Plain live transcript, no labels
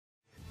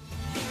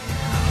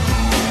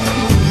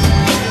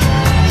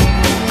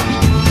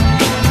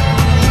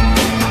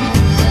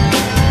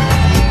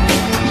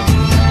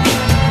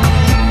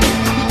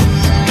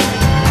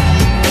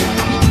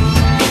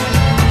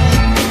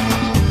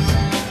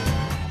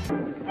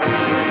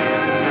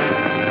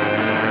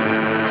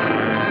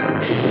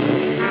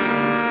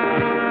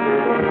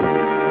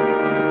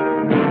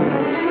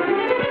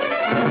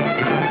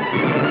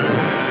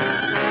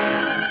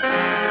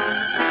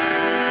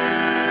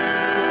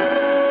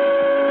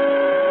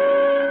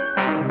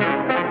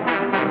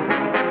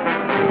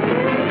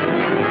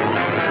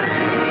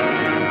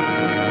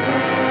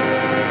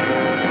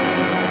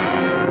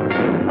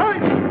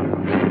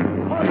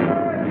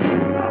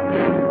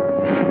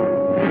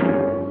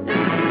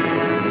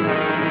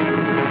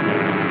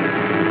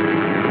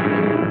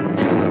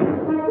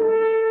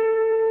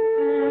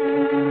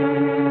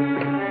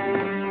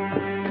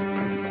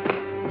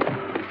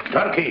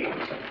key.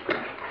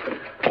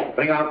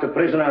 Bring out the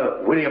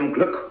prisoner, William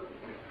Gluck.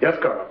 Yes,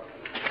 sir.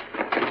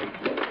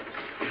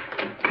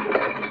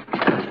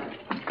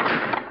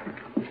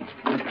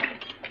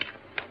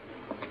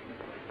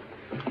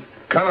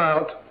 Come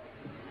out.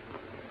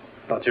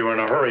 Thought you were in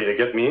a hurry to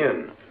get me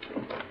in.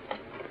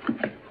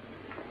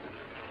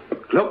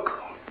 Look,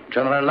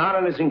 General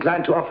Lanen is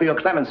inclined to offer you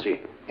clemency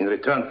in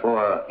return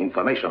for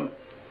information.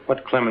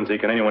 What clemency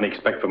can anyone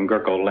expect from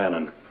Gurko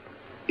Lanen?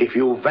 If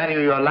you value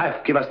your life,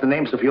 give us the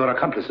names of your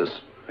accomplices.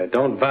 I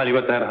don't value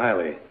it that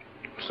highly.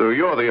 So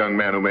you're the young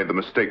man who made the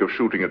mistake of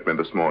shooting at me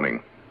this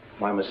morning.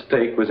 My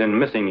mistake was in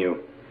missing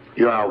you.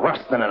 You are worse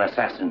than an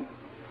assassin.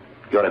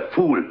 You're a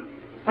fool.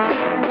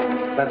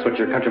 That's what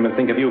your countrymen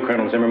think of you,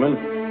 Colonel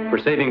Zimmerman, for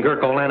saving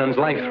Gurko Lanen's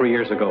life 3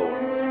 years ago,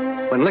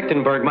 when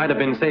Lichtenburg might have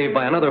been saved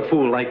by another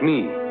fool like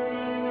me.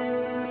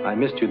 I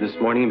missed you this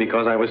morning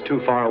because I was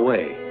too far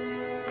away.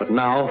 But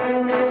now...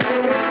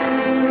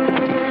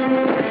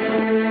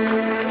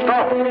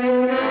 Stop!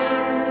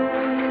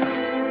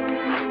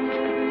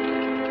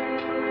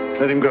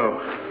 Let him go.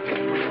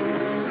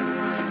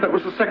 That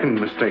was the second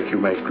mistake you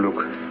made,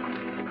 Gluck.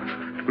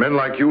 Men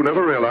like you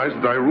never realize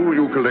that I rule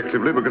you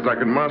collectively because I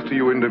can master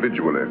you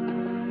individually.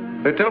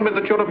 They tell me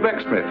that you're a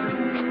blacksmith.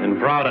 And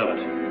proud of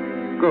it.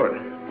 Good.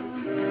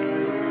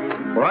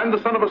 Well, I'm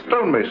the son of a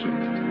stonemason,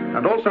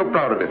 and also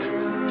proud of it.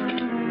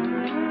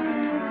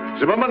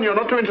 Zimmerman, you're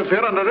not to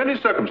interfere under any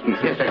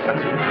circumstances. Yes,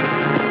 Excellency.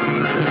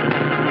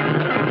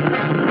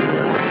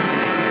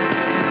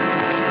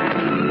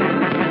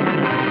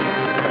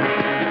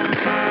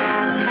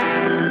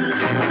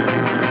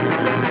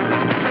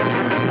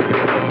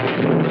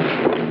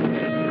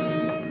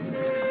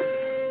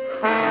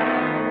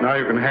 Now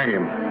you can hang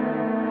him.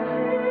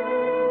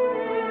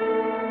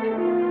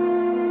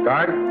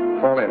 Guard,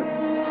 fall in.